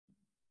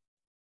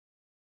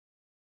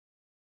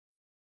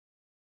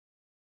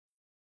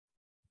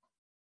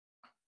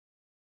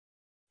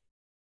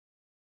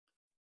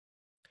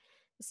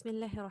بسم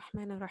الله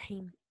الرحمن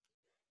الرحيم.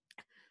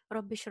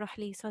 رب اشرح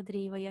لي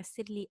صدري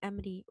ويسر لي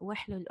أمري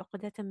واحلل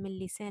عقدة من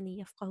لساني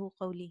يفقه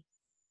قولي.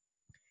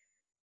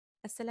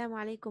 Assalamu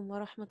alaikum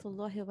wa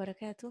rahmatullahi wa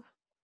barakatuh.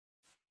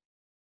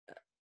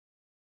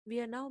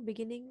 We are now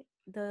beginning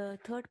the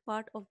third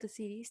part of the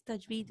series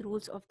Tajweed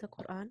Rules of the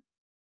Quran.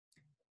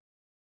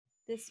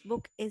 This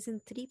book is in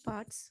three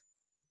parts.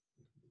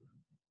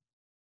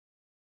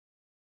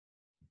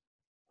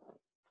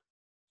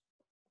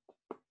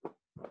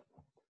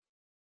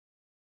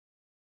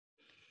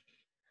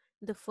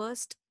 The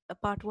first,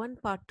 part 1,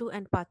 part 2,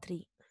 and part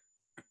 3.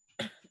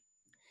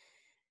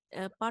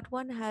 Part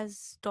 1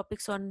 has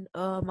topics on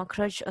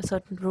makhraj,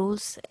 certain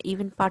rules.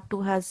 Even part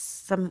 2 has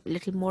some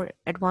little more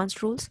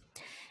advanced rules.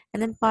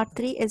 And then part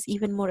 3 is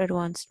even more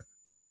advanced.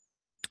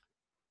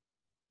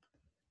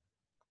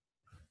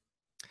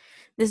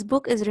 This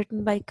book is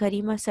written by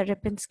Karima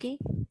Sarapinski.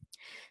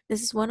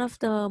 This is one of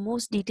the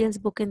most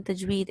detailed book in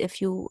Tajweed. If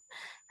you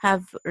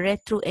have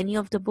read through any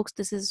of the books,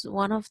 this is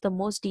one of the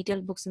most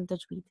detailed books in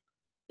Tajweed.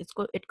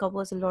 It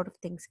covers a lot of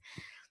things.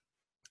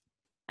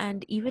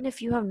 And even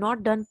if you have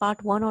not done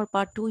part 1 or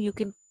part 2, you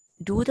can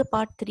do the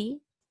part 3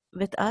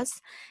 with us,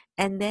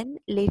 and then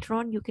later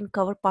on you can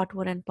cover part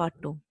 1 and part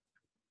 2.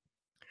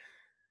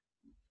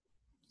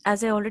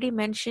 As I already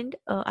mentioned,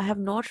 I have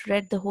not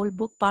read the whole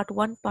book. Part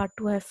 1, part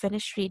 2 I have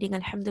finished reading,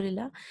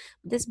 alhamdulillah.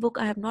 This book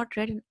I have not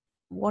read.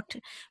 What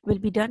will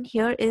be done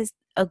here is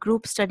a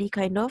group study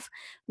kind of,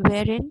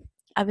 wherein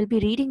I will be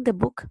reading the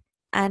book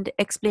and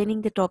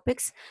explaining the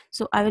topics.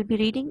 So I will be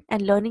reading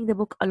and learning the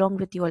book along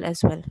with you all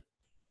as well.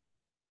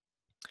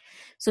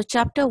 So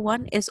chapter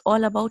 1 is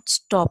all about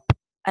stop,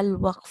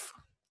 al-waqf.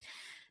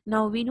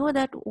 Now we know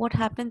that what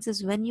happens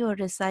is when you are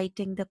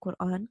reciting the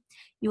Quran,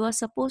 you are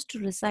supposed to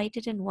recite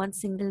it in one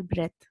single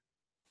breath.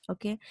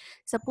 Okay,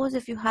 suppose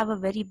if you have a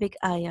very big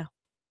ayah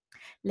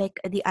like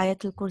the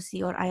Ayatul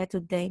Kursi or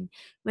Ayatul Dain,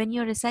 when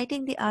you're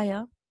reciting the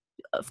ayah,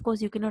 of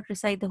course you cannot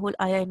recite the whole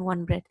ayah in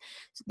one breath.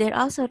 So there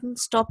are certain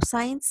stop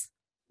signs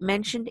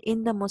mentioned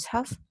in the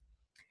Mus'haf.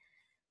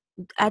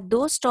 At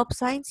those stop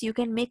signs you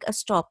can make a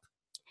stop.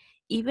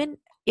 Even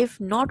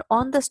if not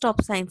on the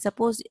stop sign,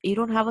 suppose you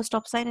don't have a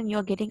stop sign and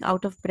you're getting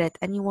out of breath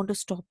and you want to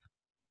stop.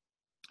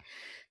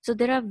 So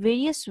there are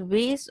various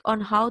ways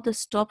on how the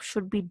stop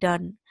should be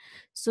done.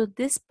 So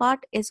this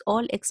part is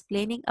all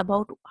explaining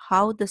about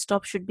how the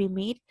stop should be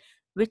made,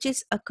 which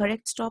is a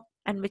correct stop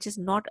and which is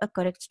not a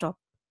correct stop.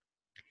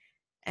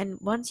 And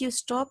once you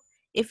stop,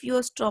 if you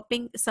are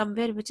stopping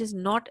somewhere which is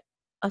not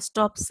a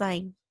stop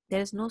sign, there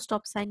is no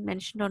stop sign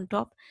mentioned on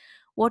top,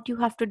 what you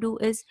have to do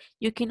is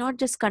you cannot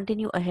just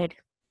continue ahead.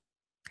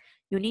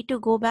 You need to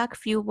go back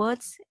few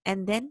words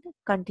and then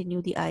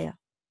continue the ayah.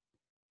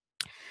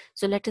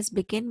 So let us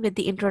begin with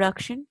the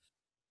introduction.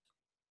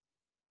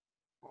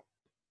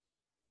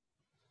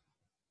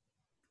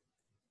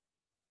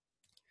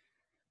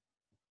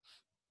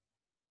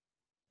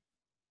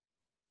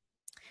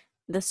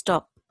 The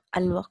stop,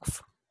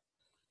 al-waqf.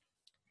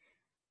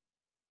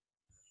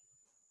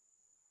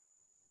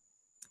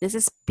 This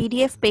is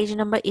PDF page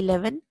number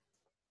 11.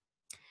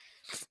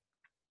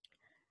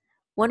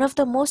 One of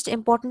the most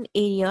important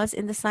areas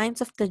in the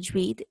science of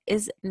Tajweed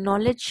is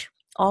knowledge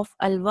of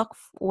al-waqf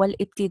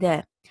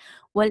wal-ibtida.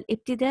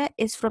 Wal-ibtida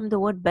is from the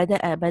word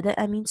bada'a.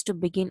 Bada'a means to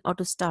begin or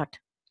to start.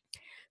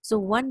 So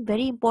one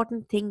very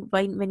important thing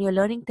when you're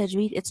learning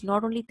Tajweed, it's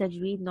not only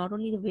Tajweed, not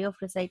only the way of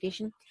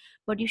recitation,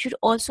 but you should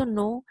also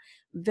know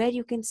where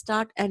you can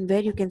start and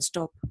where you can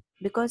stop,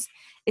 because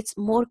it's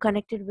more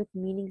connected with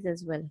meanings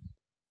as well.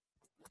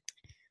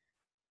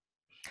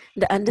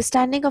 The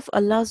understanding of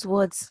Allah's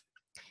words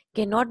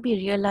cannot be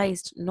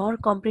realized, nor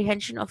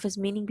comprehension of his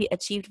meaning be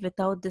achieved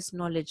without this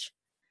knowledge.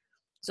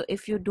 So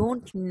if you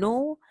don't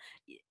know,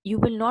 you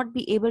will not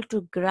be able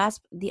to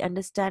grasp the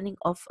understanding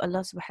of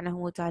Allah subhanahu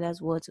wa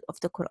ta'ala's words of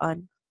the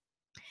Quran.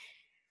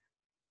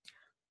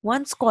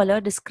 One scholar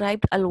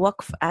described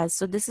al-waqf as,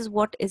 so this is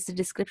what is the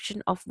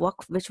description of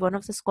waqf which one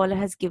of the scholar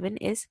has given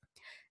is,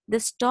 the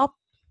stop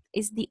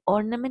is the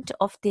ornament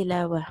of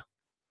tilawah,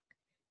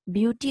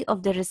 beauty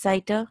of the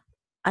reciter,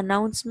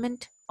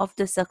 announcement of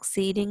the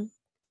succeeding,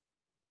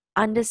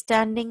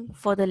 understanding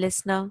for the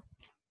listener,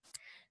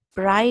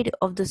 pride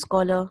of the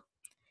scholar,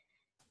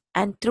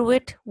 and through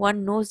it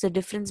one knows the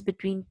difference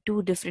between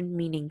two different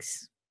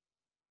meanings.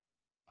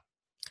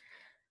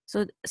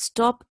 So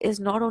stop is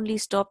not only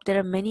stop, there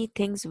are many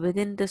things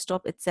within the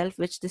stop itself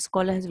which the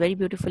scholar has very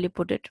beautifully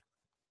put it.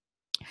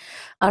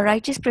 Our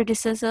righteous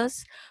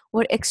predecessors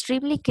were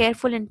extremely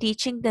careful in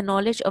teaching the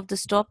knowledge of the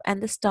stop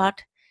and the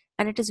start,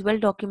 and it is well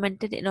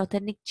documented in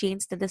authentic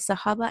chains that the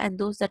Sahaba and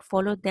those that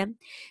followed them,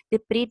 they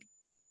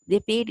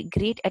paid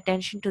great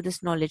attention to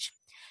this knowledge.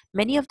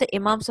 Many of the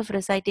Imams of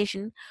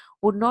recitation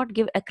would not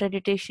give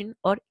accreditation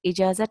or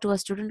ijaza to a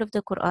student of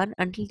the Quran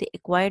until they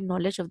acquired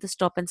knowledge of the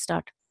stop and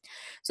start.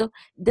 So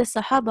the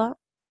Sahaba,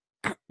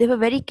 they were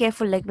very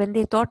careful, like when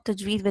they taught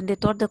Tajweed, when they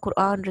taught the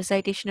Quran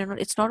recitation, and all,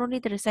 it's not only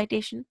the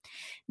recitation,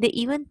 they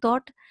even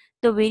taught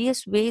the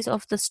various ways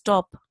of the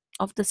stop,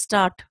 of the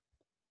start,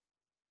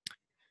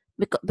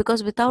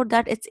 because without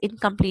that it's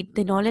incomplete.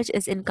 The knowledge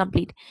is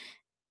incomplete.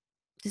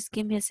 Just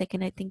give me a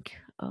second. I think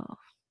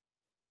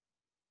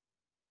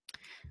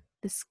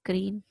the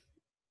screen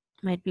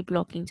might be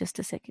blocking. Just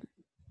a second.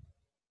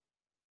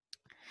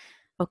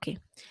 Okay.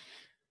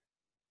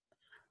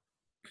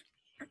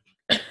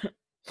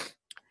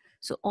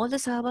 So all the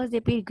Sahabas, they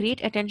paid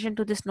great attention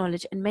to this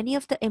knowledge, and many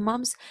of the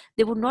Imams,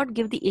 they would not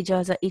give the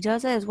ijaza.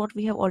 Ijaza is what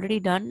we have already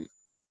done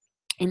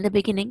in the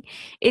beginning.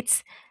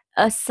 It's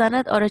a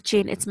sanad or a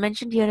chain. It's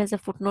mentioned here as a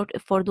footnote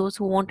for those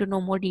who want to know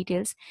more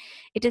details.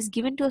 It is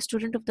given to a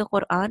student of the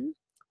Quran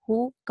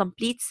who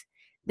completes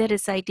the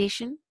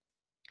recitation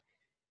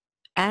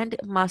and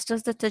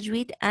masters the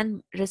tajweed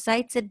and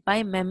recites it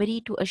by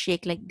memory to a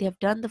sheikh. Like they have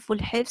done the full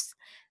hifz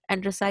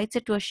and recites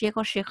it to a sheikh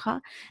or sheikha.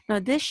 Now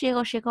this sheikh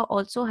or sheikha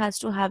also has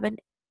to have an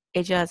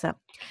ijaza,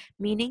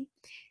 meaning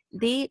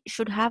they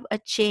should have a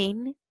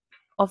chain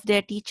of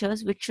their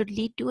teachers which should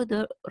lead to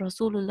the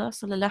Rasulullah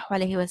sallallahu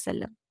alaihi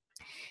wasallam,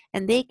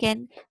 and they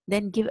can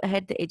then give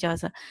ahead the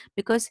ijaza,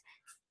 because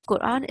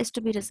Quran is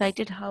to be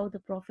recited how the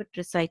Prophet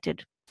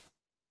recited.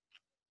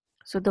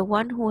 So the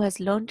one who has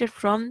learned it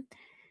from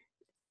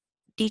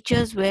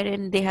teachers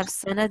wherein they have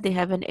sanad, they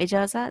have an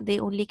ijaza, they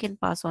only can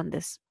pass on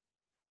this.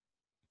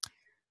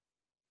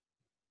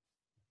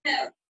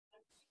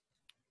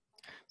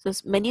 So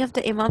many of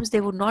the imams,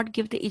 they would not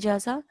give the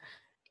ijaza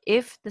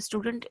if the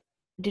student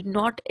did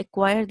not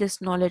acquire this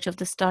knowledge of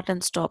the start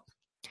and stop.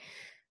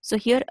 So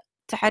here,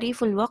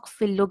 ta'rif al-waqf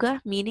fil lugha,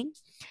 meaning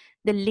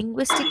the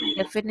linguistic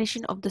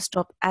definition of the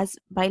stop. As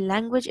by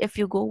language, if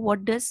you go,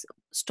 what does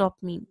stop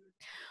mean?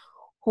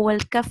 Huwa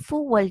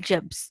al-kaffu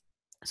wal-jabs.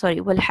 Sorry,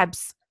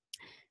 wal-habs.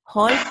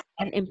 Halt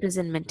and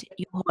imprisonment.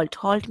 You halt.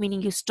 Halt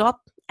meaning you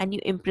stop and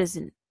you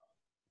imprison.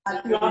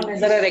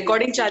 जरा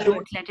recording चालू है.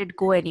 Don't let it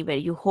go anywhere.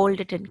 You hold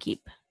it and keep.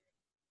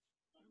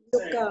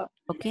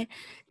 Okay.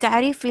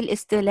 Ta'rif fil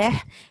istilah,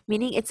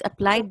 meaning its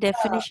applied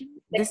definition.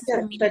 This is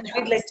the meaning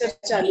Tajweed lecture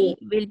चालू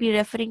है. we will be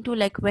referring to,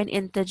 like when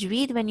in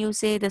tajweed, when you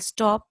say the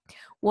stop,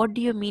 what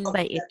do you mean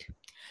by it?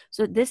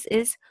 So this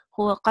is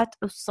هو قطع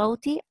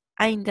الصوت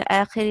عند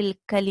آخر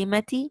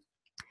الكلمة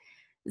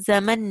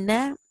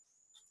زمنا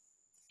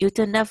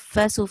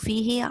يتنفس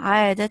فيه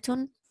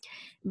عادة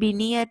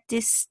بنية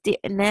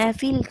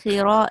استئناف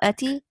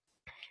القراءة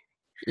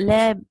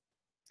لا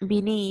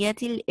بنية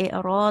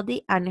الإعراض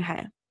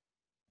عنها.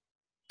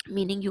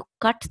 Meaning you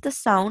cut the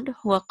sound,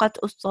 هو قطع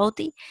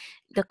الصوت,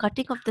 the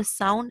cutting of the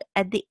sound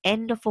at the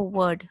end of a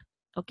word.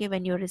 Okay,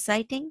 when you're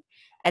reciting,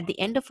 at the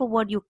end of a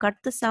word, you cut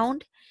the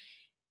sound,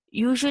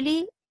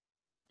 usually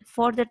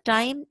for the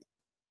time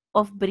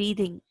of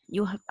breathing.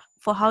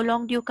 For how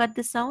long do you cut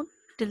the sound?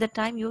 Till the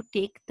time you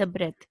take the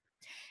breath.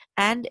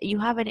 And you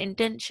have an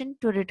intention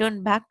to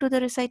return back to the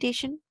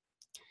recitation.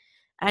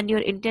 And your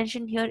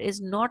intention here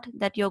is not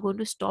that you're going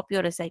to stop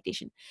your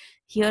recitation.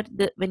 Here,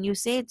 when you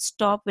say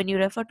stop, when you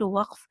refer to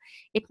waqf,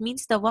 it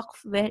means the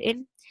waqf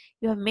wherein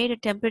you have made a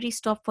temporary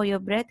stop for your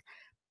breath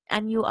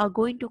and you are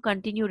going to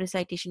continue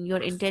recitation.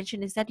 Your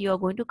intention is that you are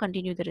going to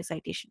continue the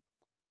recitation.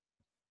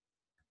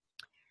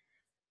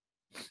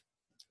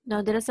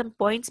 Now, there are some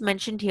points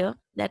mentioned here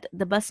that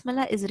the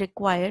basmala is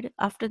required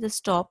after the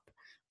stop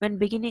when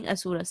beginning a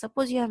surah.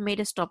 Suppose you have made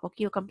a stop,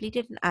 okay, you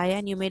completed an ayah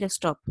and you made a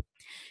stop.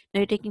 Now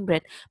you're taking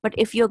breath. But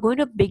if you're going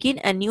to begin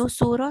a new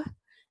surah,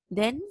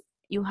 then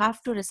you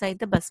have to recite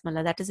the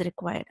basmala. That is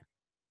required.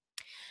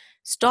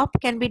 Stop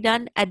can be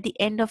done at the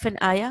end of an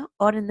ayah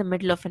or in the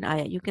middle of an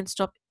ayah. You can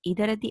stop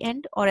either at the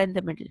end or in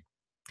the middle.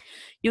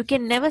 You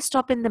can never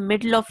stop in the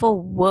middle of a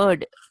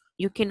word.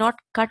 You cannot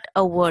cut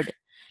a word.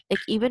 Like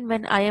even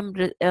when I am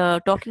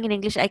talking in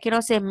English, I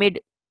cannot say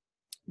mid,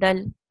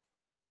 dull.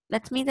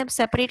 That means I'm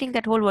separating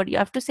that whole word. You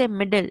have to say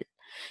middle.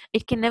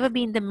 It can never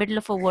be in the middle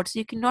of a word. So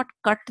you cannot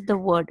cut the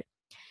word.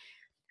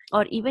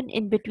 Or even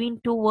in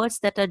between two words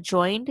that are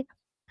joined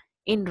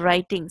in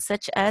writing,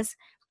 such as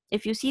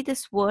if you see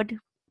this word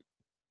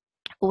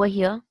over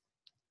here,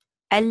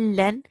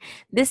 allen,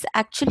 this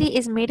actually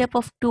is made up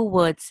of two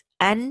words,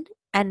 an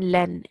and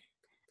len,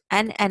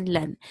 an and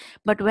len.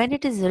 But when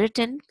it is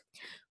written,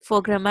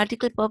 for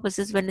grammatical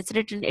purposes, when it's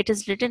written, it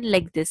is written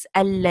like this,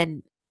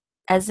 allen,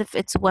 as if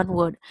it's one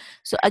word.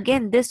 So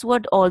again, this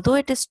word, although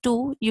it is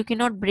two, you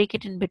cannot break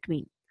it in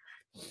between.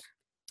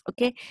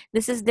 Okay,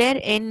 this is there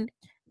in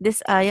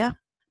this ayah.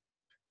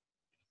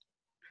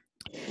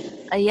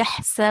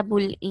 أيحسب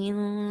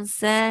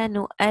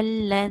الإنسان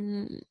أن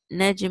لن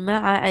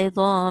نجمع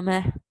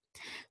عظامه.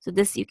 So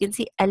this you can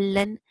see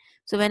ألن.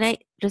 So when I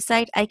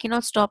recite, I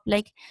cannot stop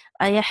like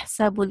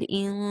أيحسب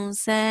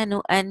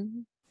الإنسان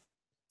أن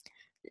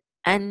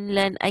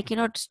لن. I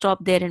cannot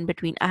stop there in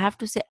between. I have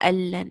to say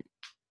ألن.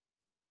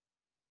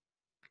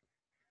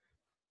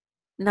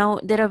 Now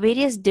there are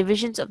various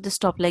divisions of the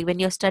stop. Like when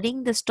you're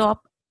studying the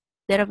stop,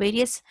 there are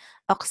various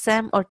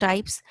aqsam or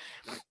types,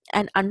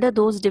 and under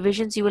those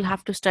divisions you will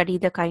have to study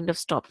the kind of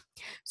stop.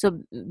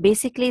 So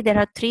basically there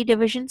are three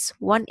divisions.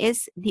 One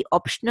is the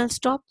optional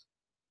stop,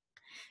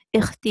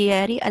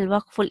 ikhtiyari,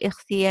 al-waqf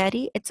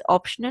al-ikhtiyari. It's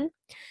optional.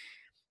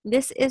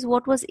 This is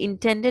what was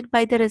intended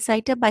by the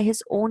reciter by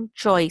his own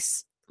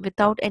choice.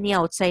 without any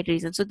outside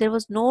reason. So there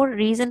was no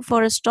reason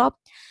for a stop,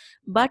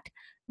 but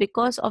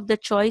because of the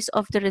choice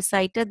of the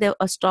reciter, there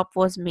a stop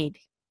was made.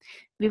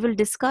 We will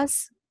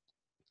discuss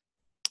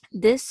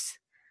this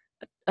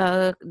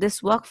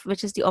this waqf,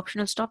 which is the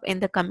optional stop, in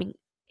the coming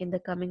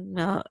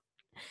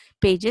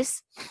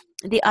pages.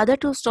 The other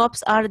two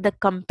stops are the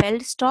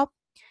compelled stop.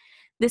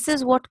 This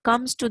is what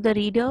comes to the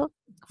reader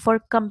for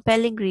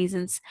compelling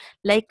reasons,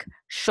 like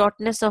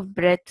shortness of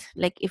breath.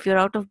 Like if you're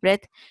out of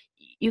breath,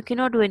 you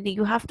cannot do anything.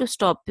 You have to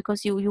stop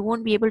because you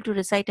won't be able to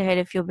recite ahead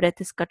if your breath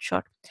is cut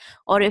short,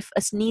 or if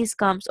a sneeze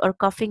comes, or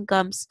coughing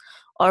comes,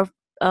 or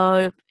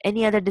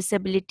any other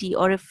disability,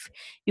 or if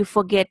you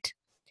forget,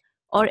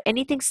 or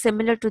anything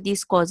similar to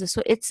these causes.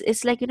 So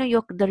it's like,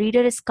 the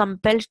reader is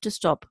compelled to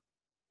stop.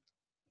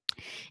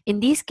 In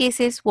these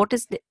cases, what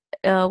is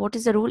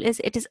the rule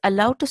is, it is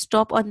allowed to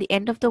stop on the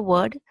end of the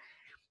word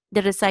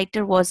the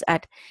reciter was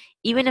at,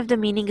 even if the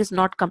meaning is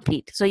not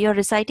complete. So you're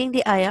reciting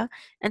the ayah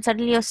and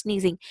suddenly you're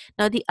sneezing.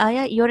 Now the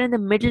ayah, you're in the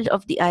middle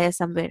of the ayah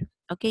somewhere.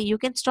 Okay, you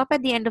can stop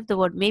at the end of the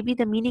word. Maybe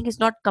the meaning is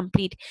not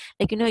complete.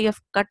 Like, you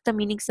have cut the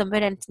meaning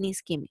somewhere and sneeze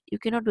came. You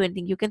cannot do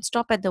anything. You can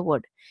stop at the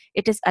word.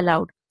 It is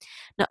allowed.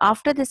 Now,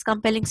 after this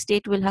compelling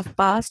state will have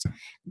passed,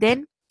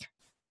 then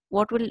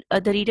what will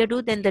the reader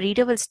do? Then the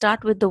reader will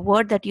start with the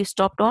word that you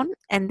stopped on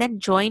and then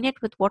join it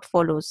with what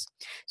follows.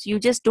 So you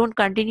just don't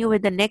continue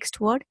with the next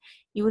word.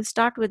 You will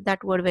start with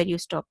that word where you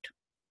stopped.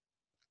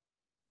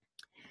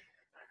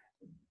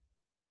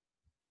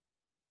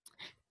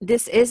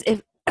 This is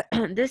if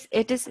this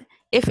it is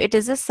if it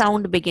is a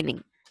sound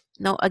beginning.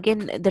 Now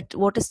again, that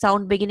what is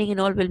sound beginning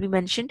and all will be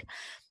mentioned.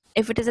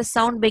 If it is a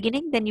sound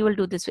beginning, then you will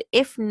do this way.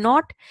 If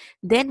not,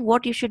 then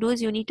what you should do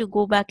is you need to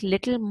go back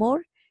little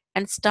more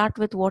and start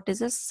with what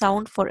is a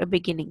sound for a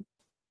beginning.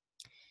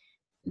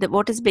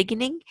 What is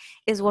beginning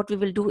is what we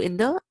will do in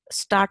the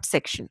start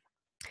section.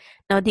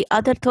 Now the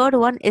other third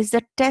one is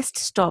the test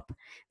stop.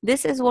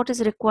 This is what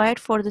is required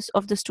for this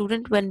of the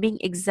student when being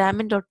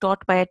examined or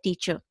taught by a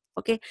teacher.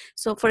 Okay,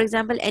 so for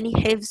example, any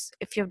hifz,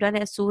 if you've done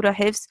a surah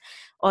hifz,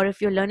 or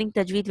if you're learning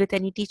tajweed with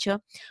any teacher,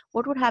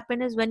 what would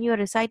happen is when you're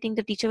reciting,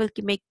 the teacher will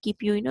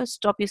keep you,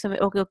 stop you somewhere.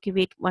 Okay,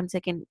 wait 1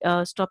 second,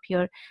 stop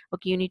here.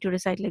 Okay, you need to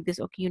recite like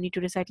this. Okay, you need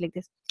to recite like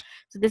this.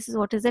 So this is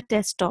what is a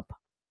test stop.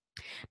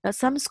 Now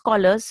some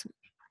scholars,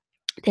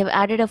 they've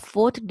added a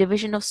fourth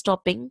division of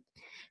stopping,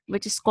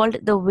 which is called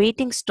the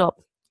waiting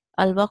stop,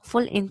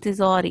 al-waqful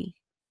intizari.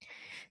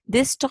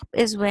 This stop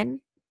is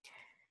when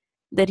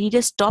the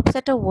reader stops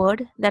at a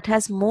word that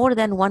has more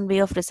than one way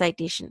of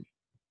recitation.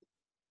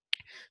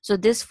 So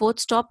this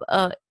fourth stop,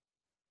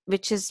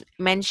 which is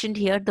mentioned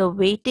here, the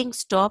waiting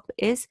stop,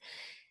 is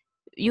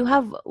you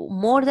have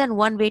more than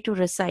one way to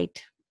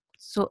recite.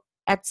 So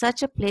at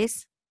such a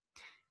place,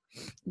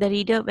 the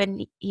reader,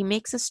 when he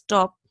makes a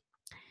stop,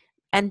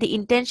 and the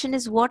intention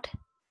is what?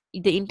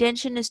 The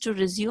intention is to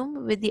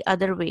resume with the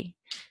other way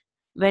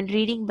when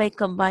reading by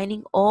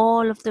combining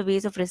all of the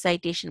ways of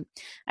recitation.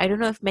 I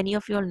don't know if many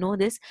of you all know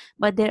this,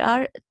 but there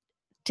are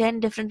 10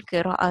 different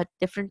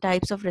different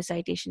types of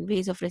recitation,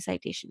 ways of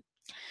recitation.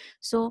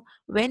 So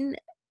when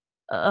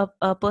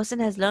a person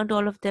has learned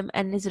all of them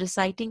and is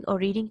reciting or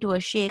reading to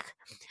a sheikh,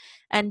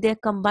 and they're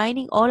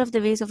combining all of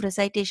the ways of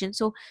recitation,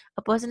 so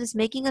a person is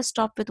making a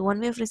stop with one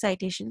way of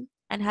recitation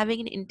and having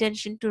an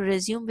intention to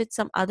resume with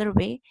some other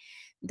way.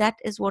 That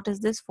is what is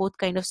this fourth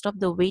kind of stop,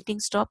 the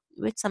waiting stop,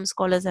 which some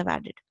scholars have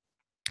added.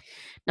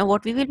 Now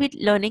what we will be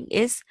learning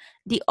is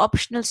the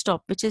optional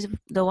stop, which is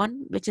the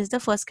one which is the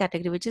first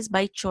category, which is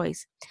by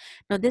choice.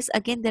 Now this,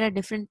 again, there are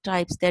different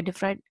types, there are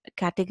different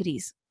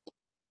categories.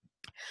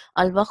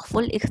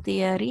 Al-waqful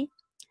ikhtiyari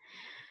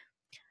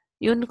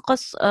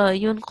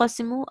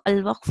ينقسم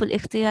الوقف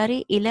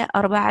الاختياري إلى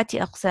أربعة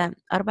أقسام.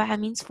 أربعة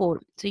means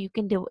four. So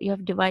you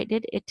have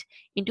divided it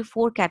into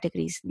four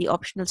categories, the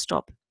optional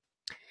stop.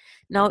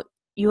 Now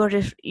you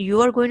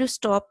are going to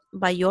stop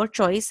by your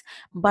choice,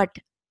 but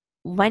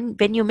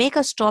when you make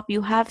a stop,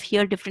 you have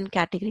here different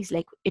categories.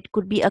 Like it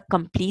could be a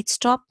complete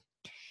stop,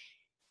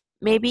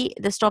 maybe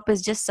the stop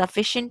is just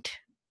sufficient,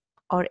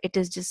 or it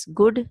is just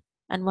good,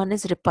 and one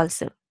is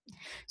repulsive.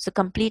 So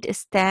complete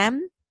is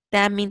tam.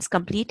 Tam means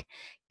complete.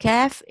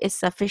 Kaf is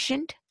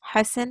sufficient.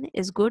 Hasan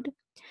is good,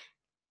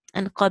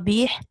 and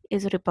qabih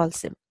is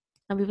repulsive.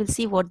 And we will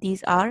see what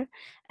these are,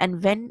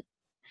 and when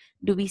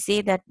do we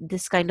say that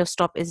this kind of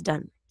stop is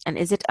done, and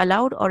is it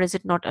allowed or is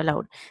it not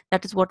allowed.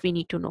 That is what we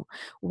need to know.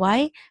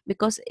 Why?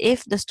 Because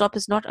if the stop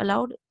is not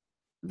allowed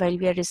while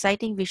we are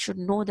reciting, we should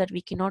know that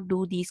we cannot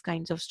do these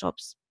kinds of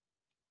stops.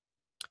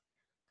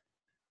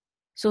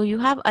 So you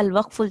have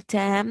al-waqful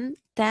tam.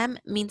 Tam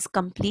means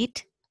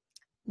complete.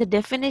 The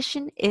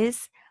definition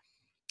is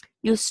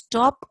you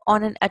stop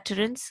on an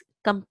utterance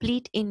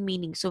complete in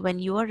meaning. So when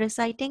you are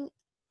reciting,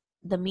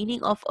 the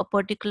meaning of a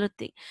particular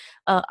thing,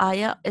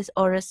 ayah is,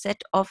 or a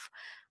set of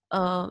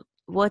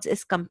words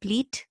is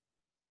complete.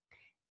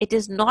 It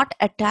is not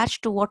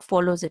attached to what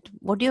follows it.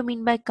 What do you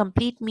mean by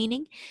complete?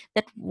 Meaning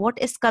that what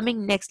is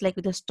coming next, like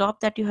with the stop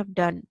that you have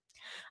done,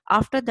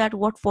 after that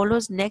what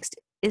follows next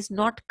is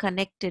not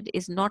connected,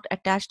 is not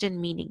attached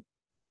in meaning.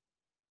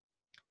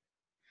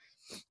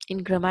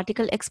 in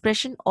grammatical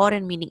expression or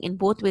in meaning. In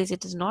both ways,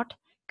 it is not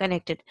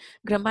connected.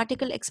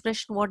 Grammatical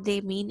expression, what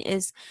they mean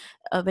is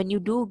when you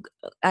do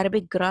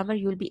Arabic grammar,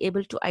 you will be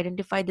able to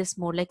identify this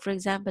more. Like, for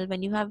example,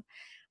 when you have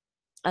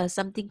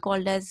something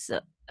called as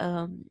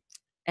a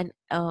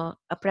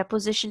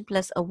preposition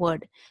plus a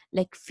word,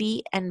 like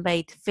fi and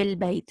bait, fil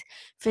bait.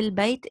 Fil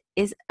bait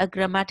is a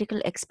grammatical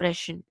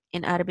expression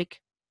in Arabic.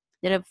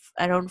 There are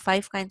around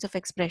 5 kinds of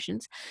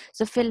expressions.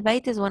 So fil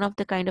bait is one of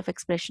the kind of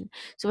expression.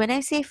 So when I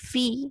say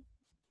fi,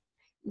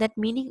 that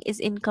meaning is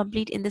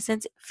incomplete in the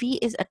sense fi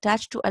is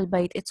attached to al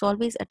bait. It's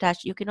always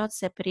attached. You cannot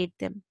separate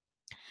them.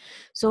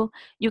 So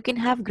you can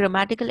have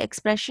grammatical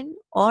expression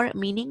or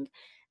meaning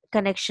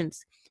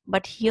connections.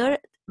 But here,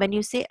 when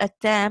you say a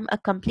tam, a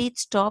complete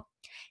stop,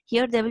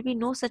 here there will be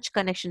no such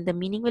connection. The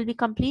meaning will be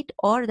complete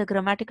or the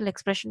grammatical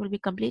expression will be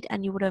complete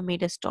and you would have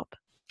made a stop.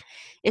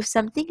 If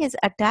something is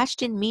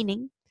attached in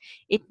meaning,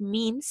 it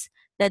means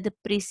that the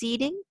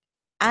preceding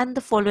and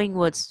the following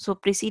words. So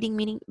preceding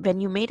meaning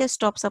when you made a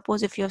stop,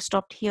 suppose if you have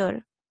stopped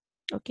here,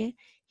 okay,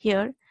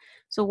 here.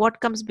 So what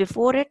comes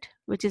before it,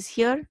 which is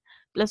here,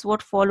 plus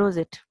what follows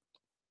it,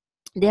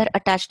 they are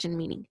attached in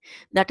meaning.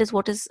 That is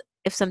what is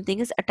if something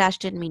is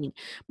attached in meaning.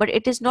 But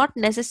it is not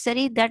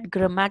necessary that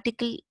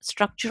grammatical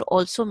structure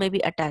also may be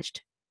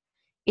attached.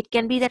 It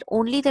can be that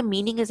only the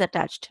meaning is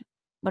attached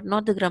but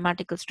not the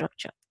grammatical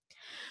structure.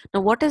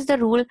 Now what is the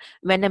rule?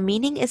 When a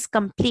meaning is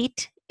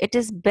complete, it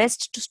is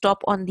best to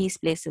stop on these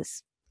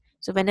places.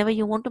 So whenever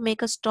you want to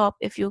make a stop,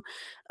 if you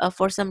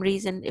for some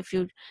reason, if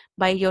you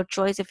by your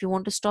choice, if you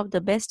want to stop,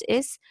 the best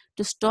is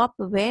to stop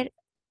where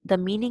the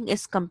meaning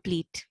is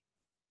complete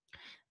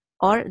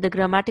or the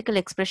grammatical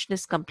expression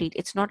is complete.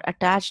 It's not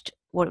attached.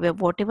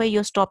 Whatever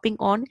you're stopping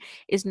on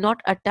is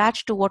not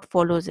attached to what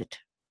follows it.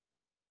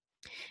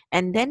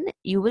 And then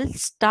you will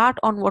start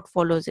on what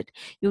follows it.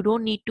 You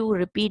don't need to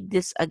repeat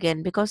this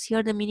again because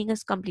here the meaning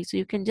is complete. So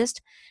you can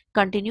just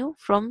continue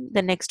from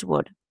the next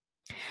word.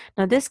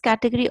 Now, this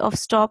category of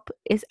stop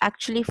is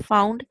actually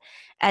found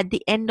at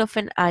the end of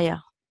an ayah,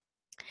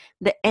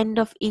 the end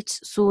of each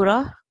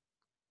surah,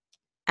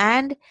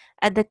 and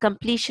at the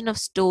completion of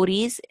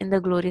stories in the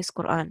glorious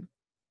Quran.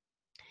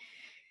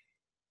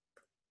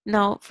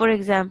 Now, for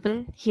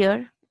example,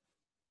 here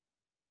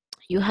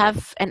you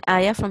have an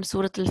ayah from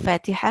Surah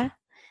Al-Fatiha,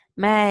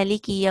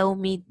 Maliki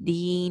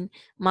Yawmiddin,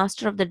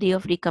 Master of the Day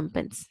of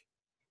Recompense.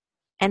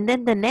 And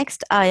then the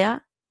next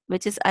ayah,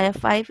 which is ayah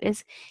 5,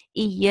 is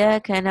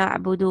Iyyaka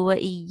na'budu wa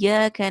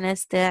iyyaka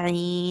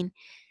nasta'een.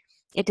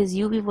 It is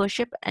you we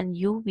worship and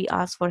you we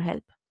ask for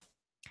help.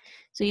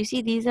 So you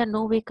see, these are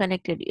no way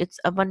connected. It's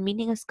one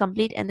meaning is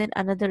complete and then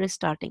another is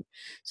starting.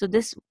 So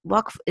this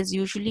waqf is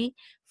usually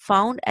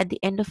found at the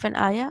end of an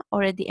ayah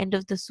or at the end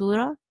of the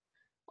surah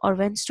or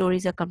when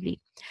stories are complete.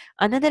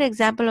 Another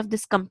example of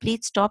this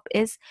complete stop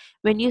is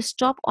when you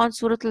stop on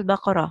Surah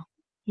Al-Baqarah.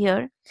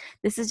 Here,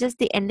 this is just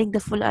the ending, the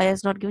full ayah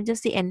is not given,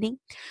 just the ending.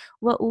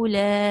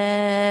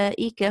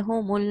 وَأُولَٰئِكَ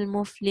هُمُ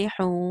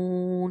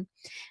الْمُفْلِحُونَ.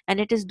 And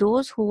it is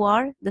those who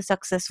are the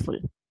successful.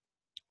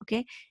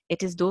 Okay,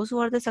 it is those who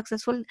are the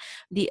successful.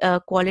 The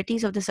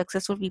qualities of the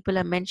successful people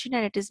are mentioned,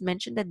 and it is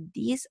mentioned that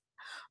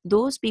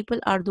those people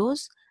are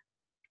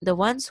the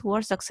ones who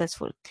are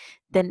successful.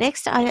 The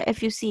next ayah,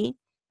 if you see,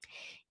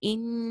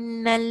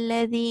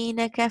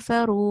 Innalladhina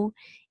kafaru,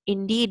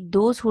 indeed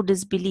those who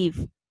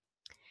disbelieve.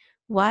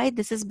 Why?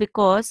 This is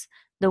because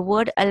the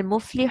word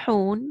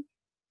al-muflihun,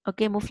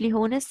 okay,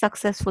 muflihun is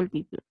successful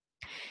people,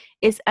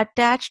 is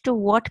attached to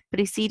what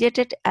preceded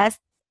it as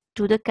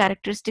to the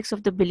characteristics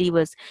of the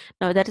believers.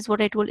 Now that is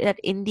what I told that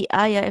in the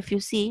ayah, if you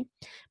see,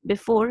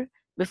 before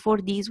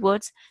these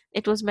words,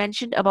 it was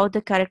mentioned about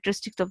the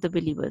characteristics of the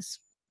believers.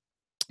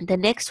 The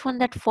next one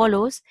that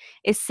follows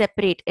is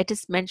separate. It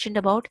is mentioned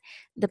about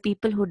the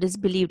people who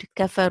disbelieved,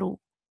 kafaru.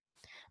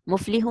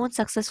 Muflihun,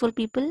 successful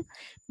people.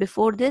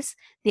 Before this,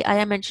 the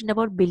ayah mentioned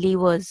about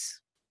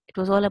believers. It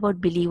was all about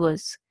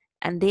believers,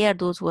 and they are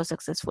those who are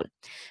successful.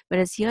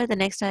 Whereas here, the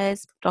next ayah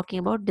is talking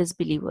about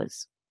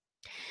disbelievers.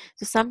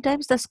 So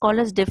sometimes the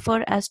scholars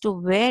differ as to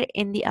where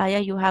in the ayah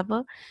you have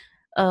a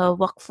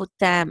waqfu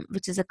tam,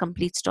 which is a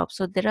complete stop.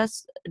 So there are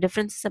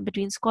differences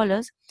between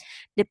scholars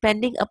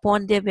depending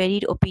upon their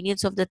varied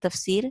opinions of the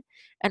tafsir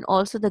and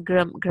also the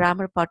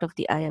grammar part of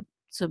the ayah.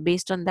 So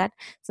based on that,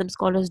 some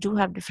scholars do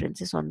have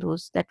differences on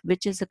those, that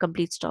which is a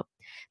complete stop,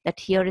 that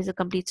here is a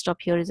complete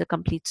stop, here is a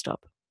complete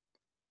stop.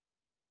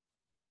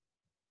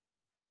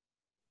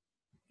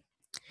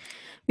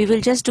 We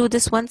will just do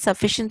this one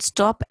sufficient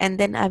stop and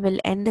then I will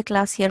end the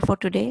class here for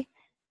today.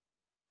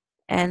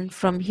 And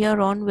from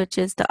here on, which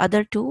is the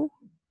other two,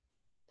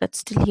 that's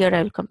still here,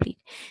 I will complete.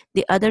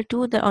 The other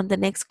two, on the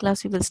next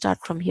class, we will start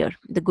from here,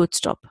 the good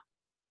stop.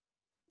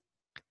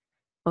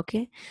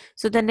 Okay,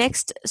 so the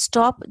next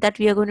stop that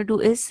we are going to do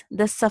is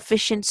the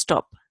sufficient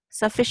stop.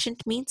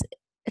 Sufficient means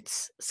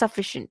it's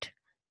sufficient.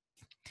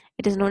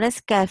 It is known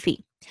as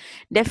kafi.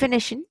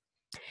 Definition: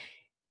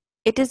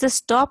 it is a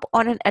stop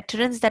on an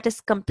utterance that is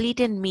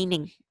complete in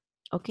meaning.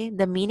 Okay,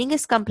 the meaning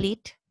is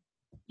complete.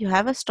 You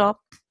have a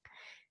stop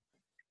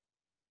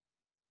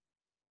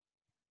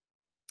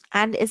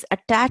and is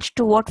attached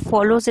to what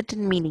follows it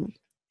in meaning,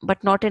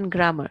 but not in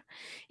grammar.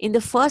 In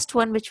the first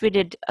one, which we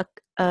did,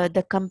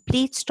 the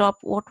complete stop,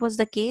 what was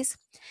the case?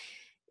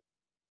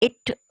 It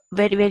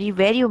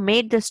where you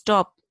made the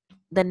stop,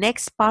 the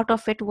next part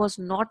of it was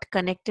not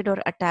connected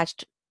or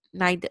attached,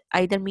 neither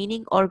either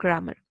meaning or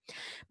grammar.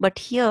 But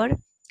here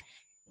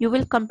you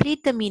will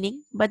complete the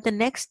meaning, but the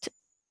next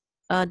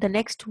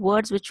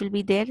words which will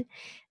be there,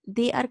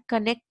 they are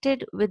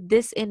connected with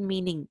this in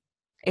meaning.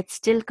 It's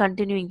still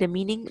continuing, the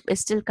meaning is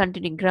still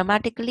continuing.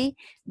 Grammatically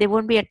they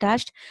won't be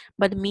attached,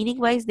 but meaning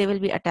wise they will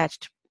be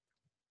attached.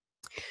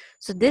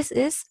 So this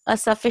is a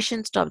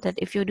sufficient stop, that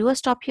if you do a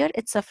stop here,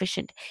 it's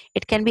sufficient.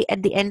 It can be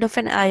at the end of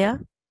an ayah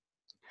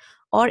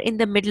or in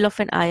the middle of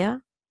an ayah.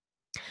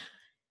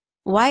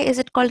 Why is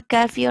it called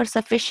kafi or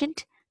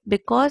sufficient?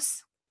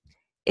 Because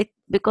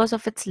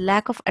of its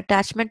lack of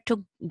attachment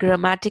to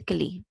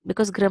grammatically.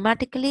 Because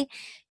grammatically,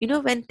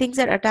 when things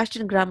are attached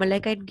in grammar,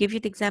 like I give you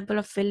the example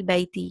of fil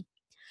baiti.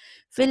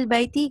 Fil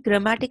baiti,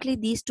 grammatically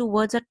these two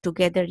words are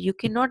together. You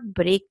cannot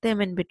break them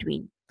in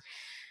between.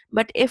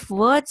 But if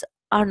words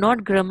are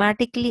not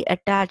grammatically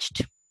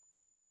attached,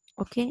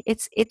 okay,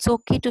 it's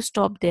okay to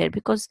stop there,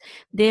 because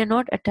they are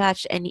not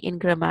attached any in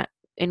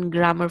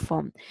grammar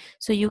form.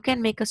 So you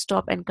can make a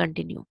stop and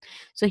continue.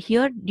 So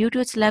here, due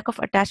to its lack of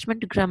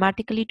attachment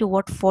grammatically to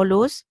what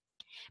follows,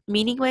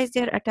 meaning wise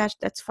they're attached,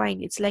 that's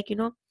fine. It's like,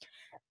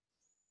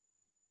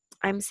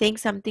 I'm saying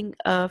something,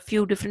 a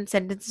few different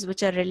sentences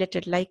which are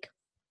related, like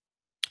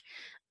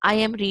i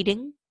am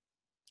reading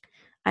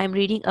I am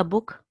reading a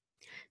book.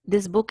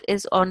 This book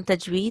is on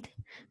tajweed.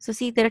 So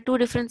see, there are two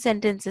different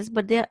sentences,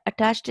 but they are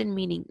attached in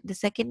meaning. The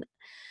second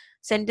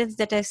sentence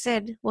that I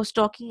said was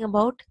talking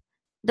about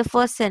the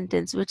first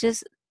sentence, which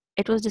is,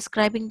 it was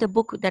describing the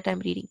book that I'm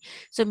reading.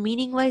 So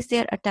meaning wise they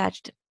are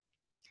attached,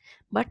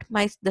 but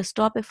the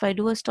stop, if I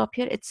do a stop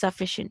here, it's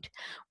sufficient.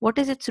 What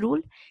is its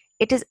rule?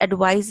 It is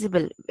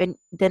advisable when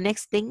the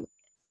next thing,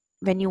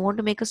 when you want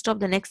to make a stop,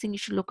 the next thing you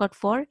should look out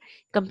for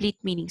complete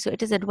meaning. So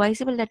it is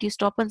advisable that you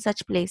stop on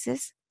such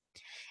places,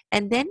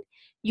 and then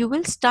you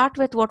will start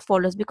with what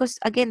follows, because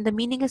again the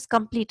meaning is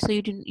complete, so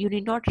you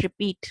need not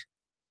repeat.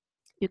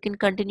 You can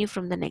continue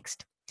from the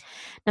next.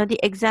 Now the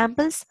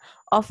examples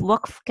of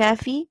waqf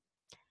kafi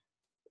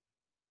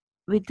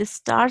with the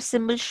star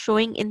symbol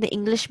showing in the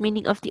English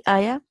meaning of the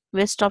ayah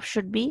where stop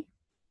should be,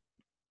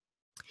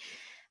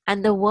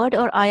 and the word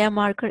or ayah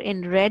marker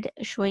in red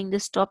showing the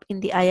stop in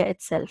the ayah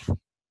itself.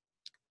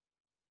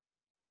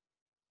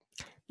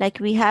 Like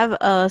we have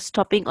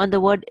stopping on the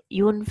word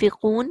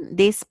yunfiqun,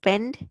 they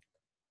spend,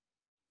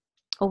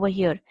 over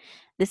here.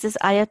 This is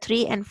ayah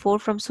 3 and 4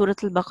 from Surah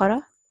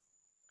Al-Baqarah.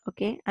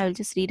 Okay, I will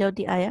just read out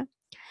the ayah.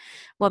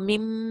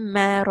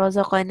 وَمِمَّا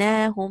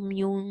رَزَقْنَاهُمْ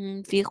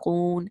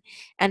يُنْفِقُونَ,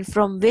 and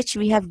from which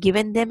we have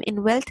given them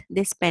in wealth,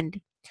 they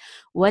spend.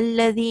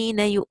 وَالَّذِينَ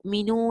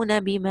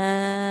يُؤْمِنُونَ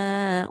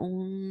بِمَا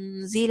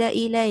أُنزِلَ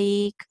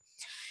إِلَيْكَ,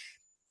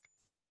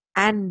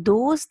 and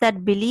those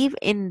that believe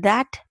in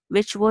that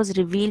which was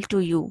revealed to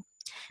you.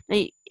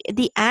 Now,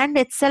 the and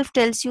itself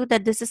tells you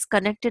that this is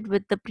connected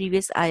with the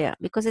previous ayah,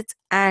 because it's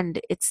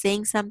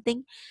saying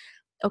something.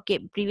 Okay,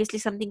 previously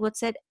something was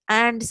said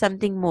and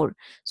something more,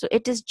 so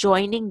it is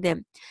joining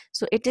them.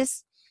 So it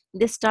is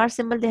this star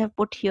symbol they have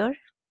put here.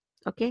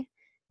 Okay,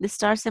 the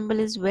star symbol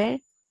is where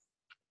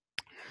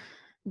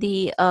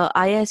the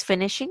ayah is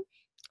finishing.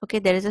 Okay,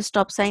 there is a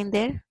stop sign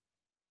there,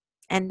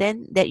 and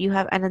then there you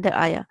have another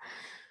ayah.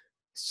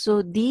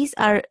 So these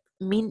are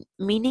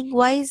meaning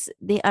wise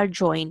they are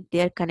joined,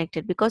 they are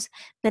connected, because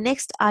the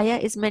next ayah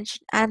is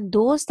mentioned, and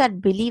those that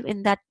believe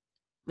in that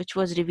which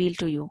was revealed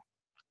to you.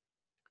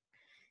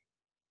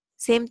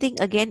 Same thing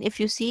again, if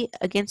you see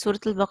again Surah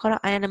Al-Baqarah,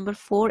 ayah number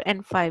 4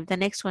 and 5, the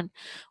next one,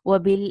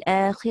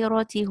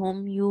 وَبِالْآخِرَةِ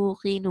هُمْ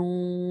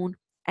يُوقِنُونَ,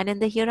 and in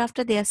the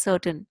hereafter they are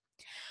certain.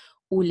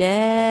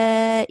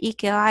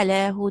 أُولَٰئِكَ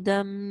عَلَى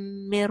هُدًى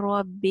مِّن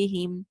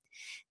رَّبِّهِمْ,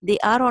 they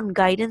are on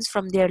guidance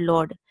from their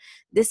Lord.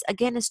 This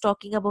again is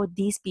talking about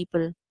these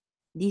people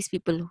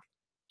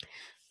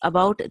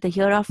about the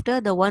hereafter,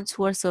 the ones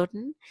who are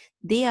certain,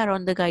 they are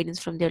on the guidance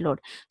from their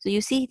Lord. So you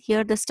see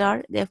here the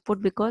star they have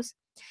put, because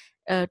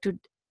to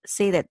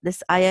say that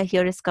this ayah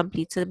here is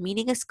complete. So the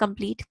meaning is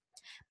complete,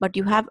 but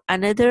you have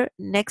another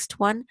next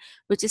one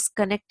which is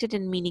connected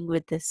in meaning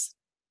with this.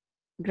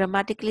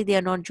 Grammatically they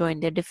are not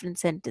joined, they're different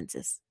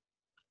sentences.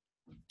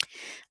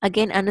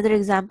 Again another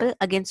example,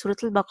 again Surah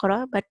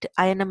Al-Baqarah, but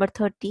ayah number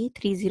 30.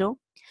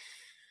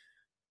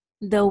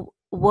 The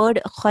word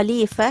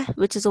khalifa,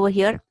 which is over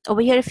here,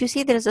 if you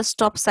see, there is a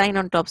stop sign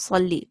on top,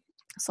 salli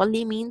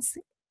means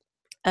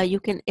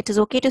it is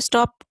okay to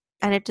stop,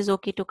 and it is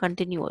okay to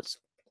continue also.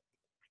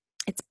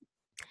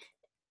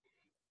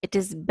 It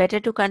is better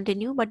to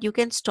continue, but you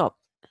can stop.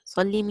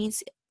 Salli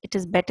means it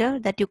is better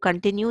that you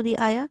continue the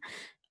ayah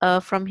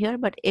from here,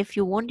 but if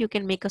you want, you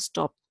can make a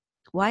stop.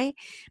 Why?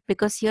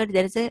 Because here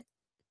there is a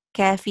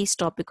kafi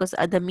stop, because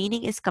the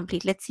meaning is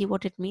complete. Let's see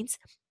what it means.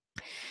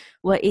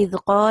 وَإِذْ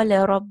قَالَ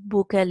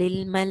رَبُّكَ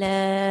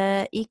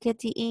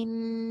لِلْمَلَائِكَةِ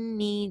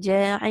إِنِّي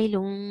جَاعِلٌ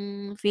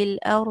فِي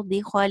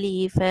الْأَرْضِ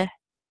خَلِيفَةً,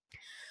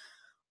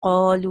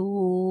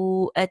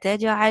 قالوا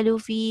أتجعل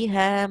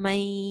فيها من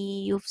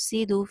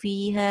يفسد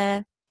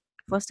فيها.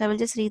 First I will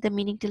just read the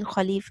meaning till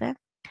Khalifa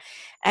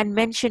and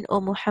mention,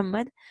 O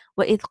Muhammad,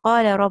 وَإِذْ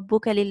قَالَ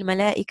رَبُّكَ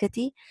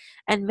لِلْمَلَائِكَةِ,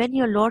 and when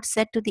your Lord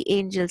said to the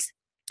angels,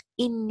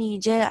 إِنِّي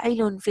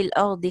جَاعِلٌ فِي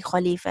الْأَرْضِ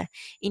خَلِيفَةً,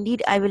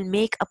 indeed I will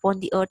make upon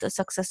the earth a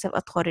successive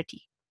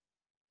authority.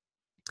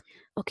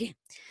 Okay,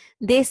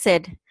 they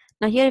said,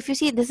 now here if you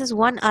see this is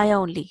one ayah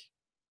only,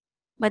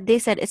 but they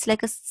said it's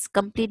like a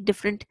complete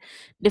different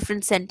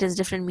sentence,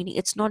 different meaning.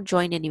 It's not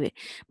joined anyway,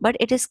 but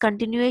it is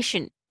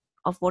continuation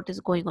of what is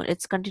going on.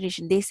 It's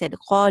continuation. They said,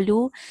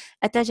 قالوا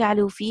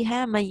أتجعل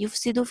فيها من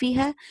يفسد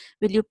فيها,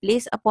 will you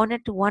place upon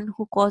it one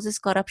who causes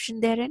corruption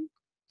therein?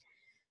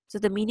 So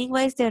the meaning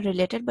wise they're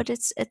related, but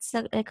it's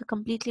like a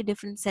completely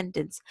different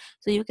sentence.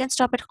 So you can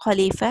stop at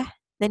khalifa,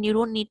 then you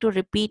don't need to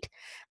repeat,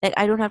 like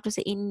I don't have to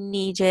say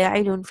inni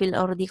ja'ilun fil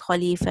ardi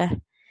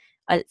khalifa,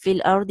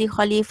 fil ardi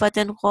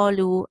khalifatan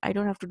qalu. I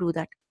don't have to do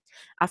that.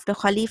 After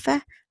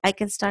khalifa, I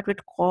can start with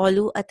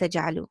qalu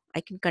atajalu.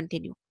 I can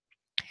continue.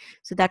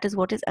 So that is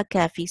what is a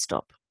kafi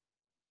stop.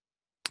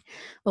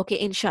 Okay,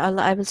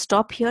 inshallah, I will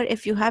stop here.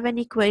 If you have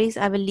any queries,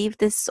 I will leave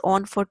this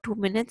on for 2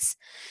 minutes.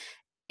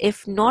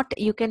 If not,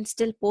 you can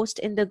still post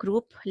in the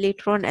group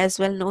later on as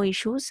well, no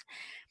issues.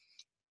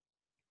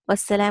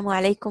 Wassalamu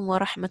alaikum wa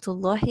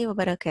rahmatullahi wa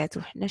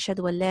barakatuh.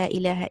 Nashhadu an la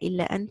ilaha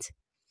illa ant.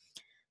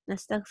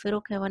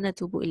 Nastaghfiruka wa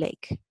natubu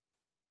ilaik.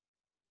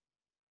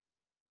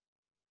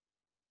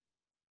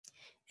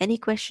 Any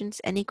questions,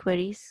 any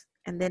queries?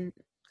 And then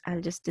I'll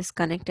just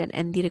disconnect and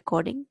end the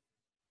recording.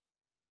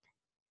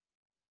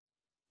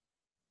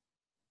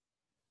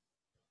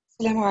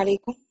 Assalamu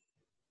alaikum.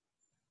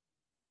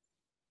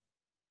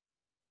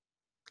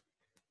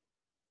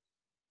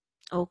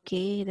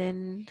 Okay,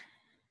 then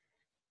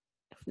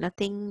if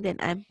nothing, then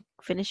I'm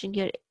finishing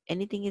here.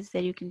 Anything is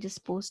there, you can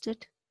just post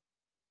it.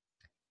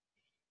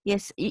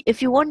 Yes,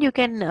 if you want, you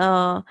can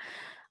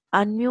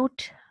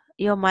unmute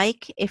your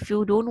mic. If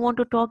you don't want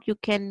to talk, you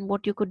can,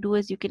 what you could do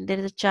is you can, there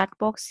is a chat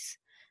box.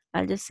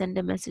 I'll just send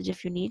a message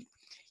if you need.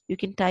 You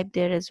can type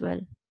there as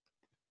well.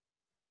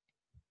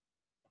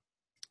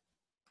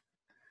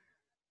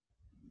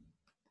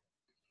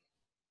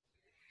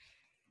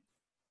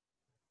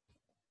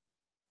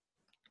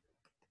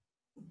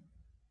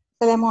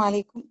 Assalamu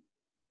alaikum.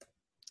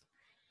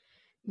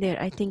 There,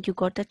 I think you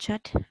got the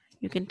chat.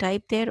 You can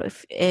type there.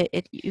 If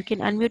you can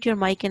unmute your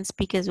mic and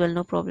speak as well,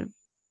 no problem.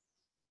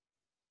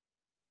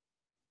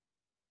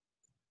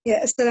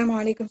 Yeah, assalamu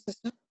alaikum,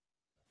 sister.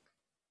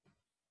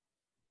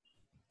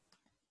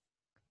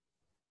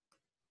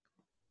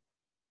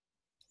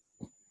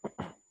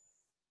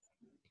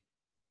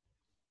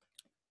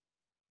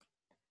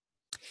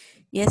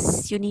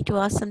 Yes, you need to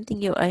ask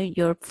something.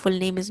 Your full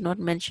name is not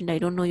mentioned. I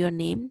don't know your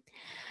name.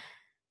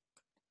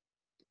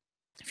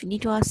 If you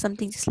need to ask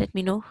something, just let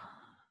me know.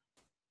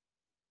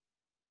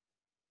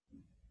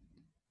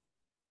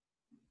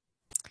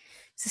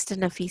 Sister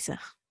Nafisa.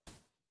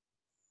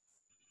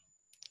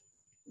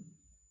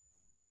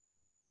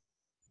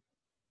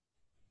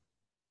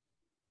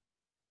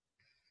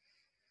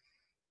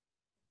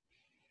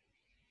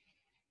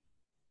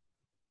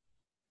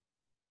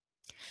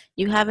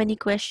 You have any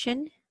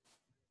question?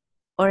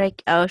 Or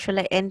shall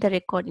I end the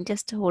recording?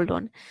 Just hold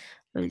on.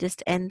 We'll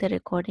just end the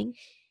recording.